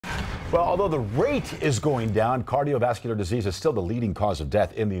Well, although the rate is going down, cardiovascular disease is still the leading cause of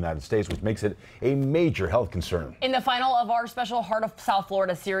death in the United States, which makes it a major health concern. In the final of our special Heart of South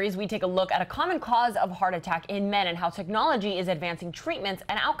Florida series, we take a look at a common cause of heart attack in men and how technology is advancing treatments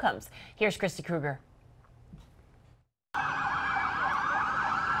and outcomes. Here's Christy Kruger.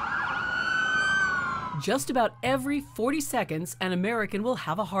 Just about every 40 seconds, an American will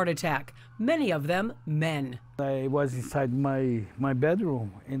have a heart attack, many of them men. I was inside my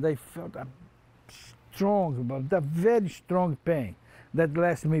bedroom and I felt a very strong pain that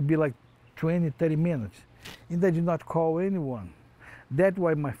lasted maybe like 20-30 minutes. And I did not call anyone. That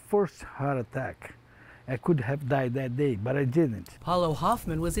was my first heart attack. I could have died that day, but I didn't. Paulo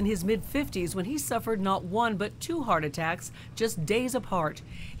Hoffman was in his mid-50s when he suffered not one but two heart attacks just days apart.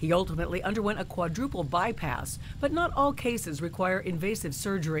 He ultimately underwent a quadruple bypass, but not all cases require invasive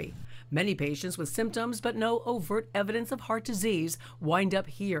surgery. Many patients with symptoms but no overt evidence of heart disease wind up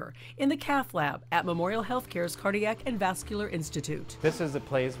here in the cath lab at Memorial Healthcare's Cardiac and Vascular Institute. This is the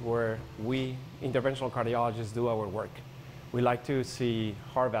place where we interventional cardiologists do our work. We like to see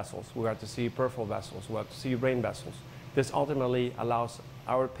heart vessels, we like to see peripheral vessels, we like to see brain vessels. This ultimately allows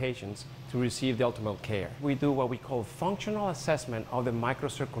our patients to receive the ultimate care. We do what we call functional assessment of the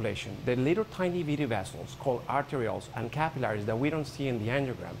microcirculation, the little tiny bitty vessels called arterioles and capillaries that we don't see in the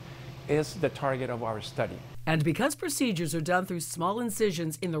angiogram is the target of our study. And because procedures are done through small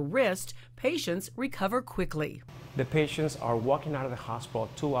incisions in the wrist, patients recover quickly. The patients are walking out of the hospital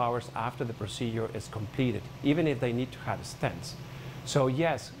 2 hours after the procedure is completed, even if they need to have stents. So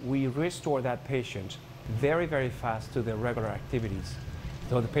yes, we restore that patient very, very fast to their regular activities.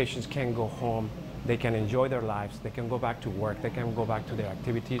 So the patients can go home, they can enjoy their lives, they can go back to work, they can go back to their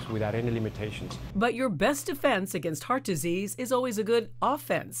activities without any limitations. But your best defense against heart disease is always a good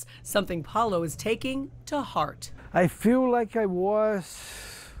offense, something Paulo is taking to heart. I feel like I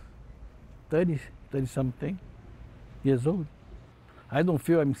was 30-something years old. I don't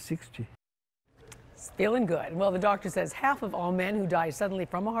feel I'm 60. It's feeling good. Well, the doctor says half of all men who die suddenly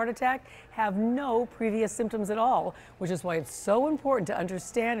from a heart attack have no previous symptoms at all, which is why it's so important to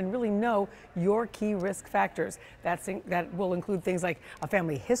understand and really know your key risk factors. That will include things like a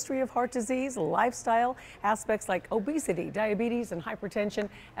family history of heart disease, lifestyle, aspects like obesity, diabetes, and hypertension,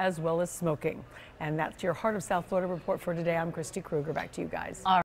 as well as smoking. And that's your Heart of South Florida report for today. I'm Christy Kruger. Back to you guys.